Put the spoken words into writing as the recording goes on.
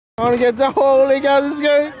want to get down. Holy cow, this is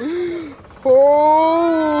scary.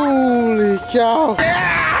 Holy cow.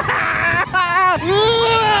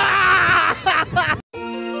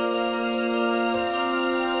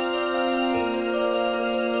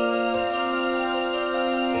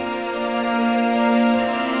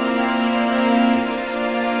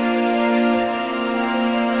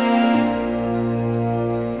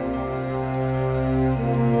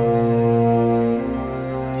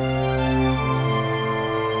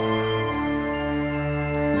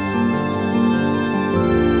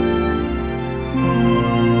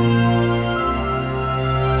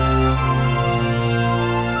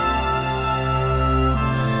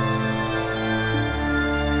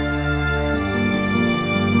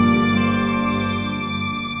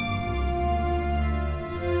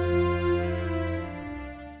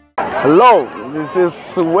 Hello, this is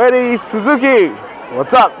Sweaty Suzuki.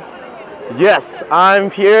 What's up? Yes,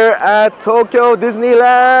 I'm here at Tokyo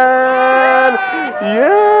Disneyland.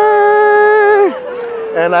 Yay!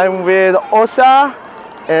 And I'm with Osha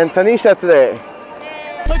and Tanisha today.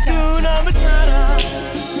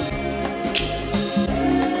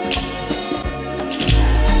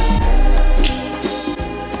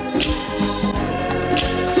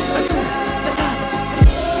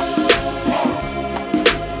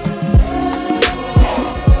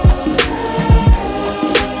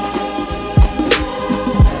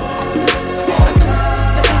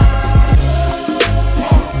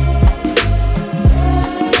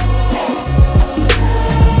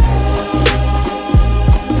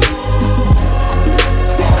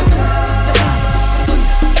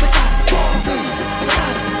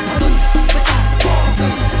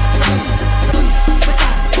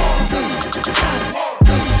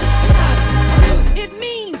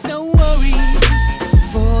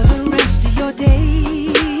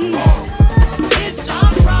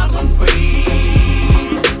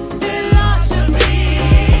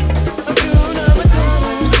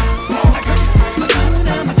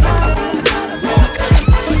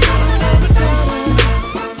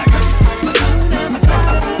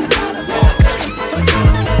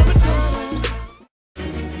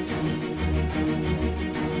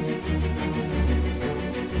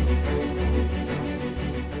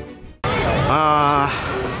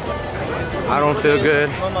 I don't feel good.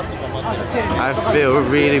 I feel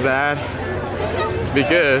really bad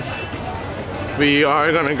because we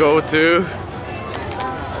are gonna go to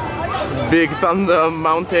Big Thunder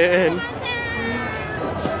Mountain.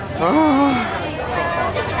 I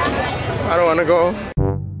don't wanna go.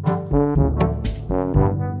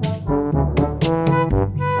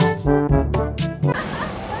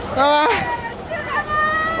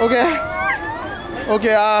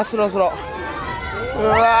 오케이, 슬어.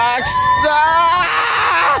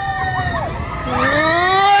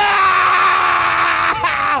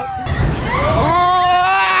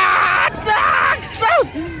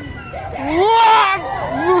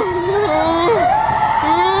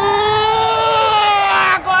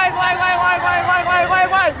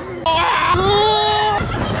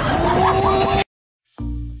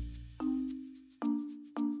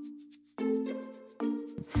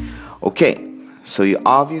 Okay, so you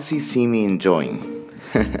obviously see me enjoying.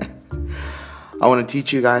 I want to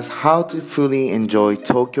teach you guys how to fully enjoy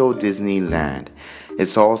Tokyo Disneyland.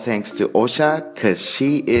 It's all thanks to Osha because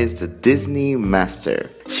she is the Disney master.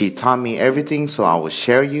 She taught me everything, so I will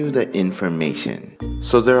share you the information.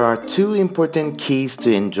 So there are two important keys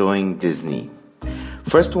to enjoying Disney.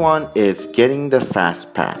 First one is getting the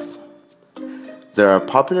fast pass. There are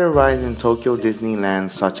popular rides in Tokyo Disneyland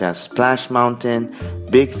such as Splash Mountain,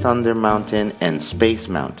 Big Thunder Mountain, and Space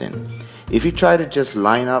Mountain. If you try to just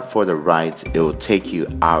line up for the rides, it will take you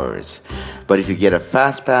hours. But if you get a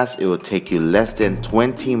fast pass, it will take you less than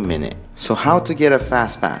 20 minutes. So how to get a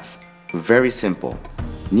fast pass? Very simple.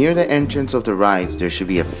 Near the entrance of the rides, there should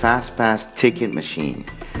be a fast pass ticket machine,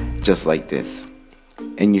 just like this.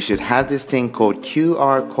 And you should have this thing called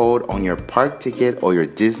QR code on your park ticket or your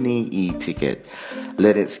Disney e-ticket.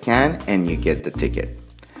 Let it scan and you get the ticket.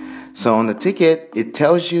 So on the ticket, it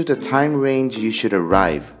tells you the time range you should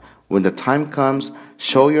arrive. When the time comes,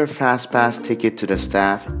 show your FastPass ticket to the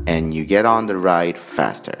staff and you get on the ride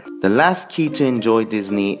faster. The last key to enjoy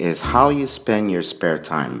Disney is how you spend your spare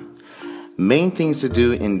time. Main things to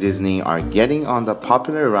do in Disney are getting on the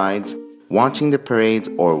popular rides, watching the parades,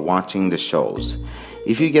 or watching the shows.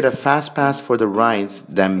 If you get a fast pass for the rides,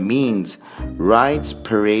 that means rides,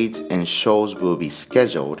 parades, and shows will be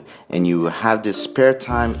scheduled and you will have this spare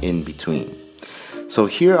time in between. So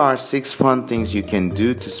here are 6 fun things you can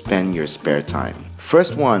do to spend your spare time.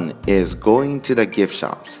 First one is going to the gift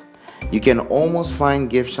shops. You can almost find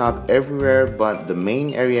gift shop everywhere, but the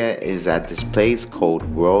main area is at this place called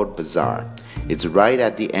World Bazaar. It's right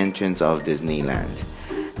at the entrance of Disneyland.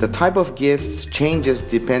 The type of gifts changes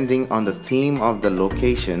depending on the theme of the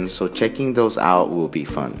location, so checking those out will be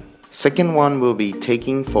fun. Second one will be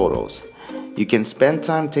taking photos. You can spend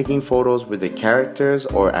time taking photos with the characters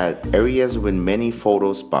or at areas with many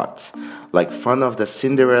photo spots, like front of the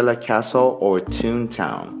Cinderella Castle or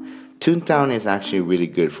Toontown. Toontown is actually really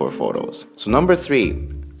good for photos. So number 3,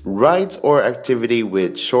 rides or activity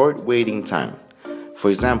with short waiting time. For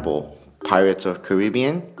example, Pirates of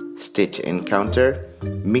Caribbean, Stitch Encounter,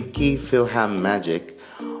 Mickey PhilharMagic,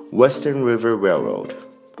 Western River Railroad.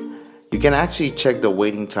 You can actually check the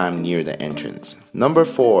waiting time near the entrance. Number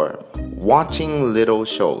 4, watching little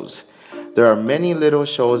shows. There are many little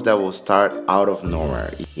shows that will start out of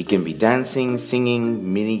nowhere. It can be dancing,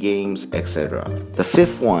 singing, mini games, etc. The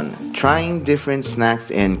 5th one, trying different snacks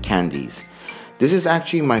and candies. This is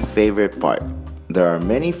actually my favorite part. There are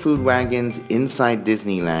many food wagons inside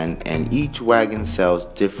Disneyland and each wagon sells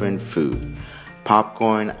different food.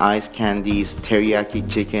 Popcorn, ice candies, teriyaki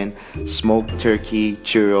chicken, smoked turkey,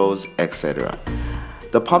 churros, etc.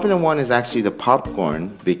 The popular one is actually the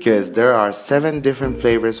popcorn because there are 7 different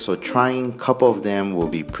flavors, so trying a couple of them will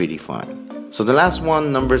be pretty fun. So the last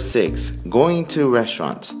one, number 6, going to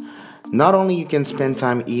restaurants. Not only you can spend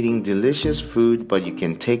time eating delicious food, but you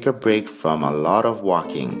can take a break from a lot of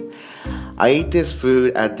walking. I ate this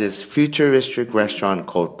food at this futuristic restaurant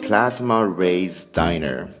called Plasma Ray's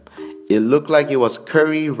Diner. It looked like it was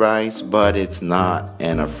curry rice, but it's not,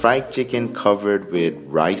 and a fried chicken covered with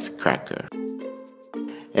rice cracker.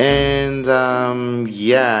 And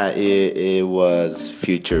yeah, it was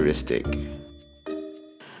futuristic.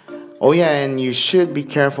 Oh yeah, and you should be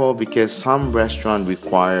careful because some restaurant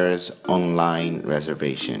requires online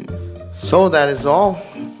reservation. So that is all.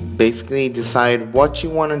 Basically decide what you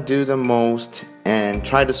want to do the most and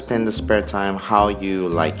try to spend the spare time how you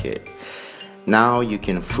like it. Now you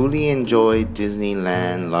can fully enjoy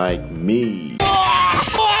Disneyland like me.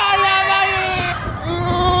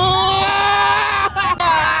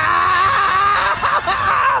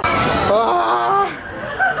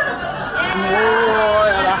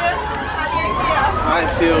 I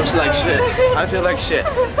feel like shit. I feel like shit.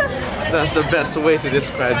 That's the best way to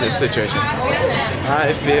describe this situation.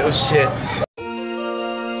 I feel shit.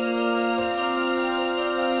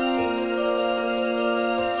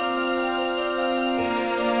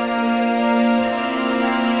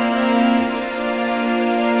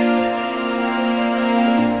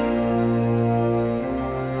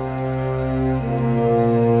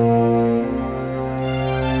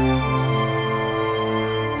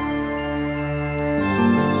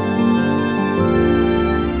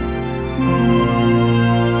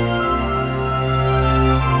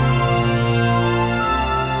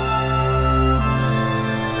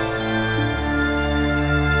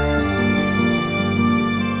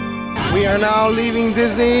 We are now leaving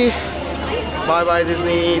Disney. Bye bye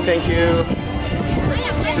Disney, thank you.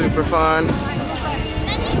 Super fun.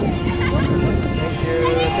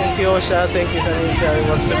 Thank you Osha, thank you Tanisha, it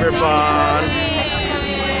was super fun.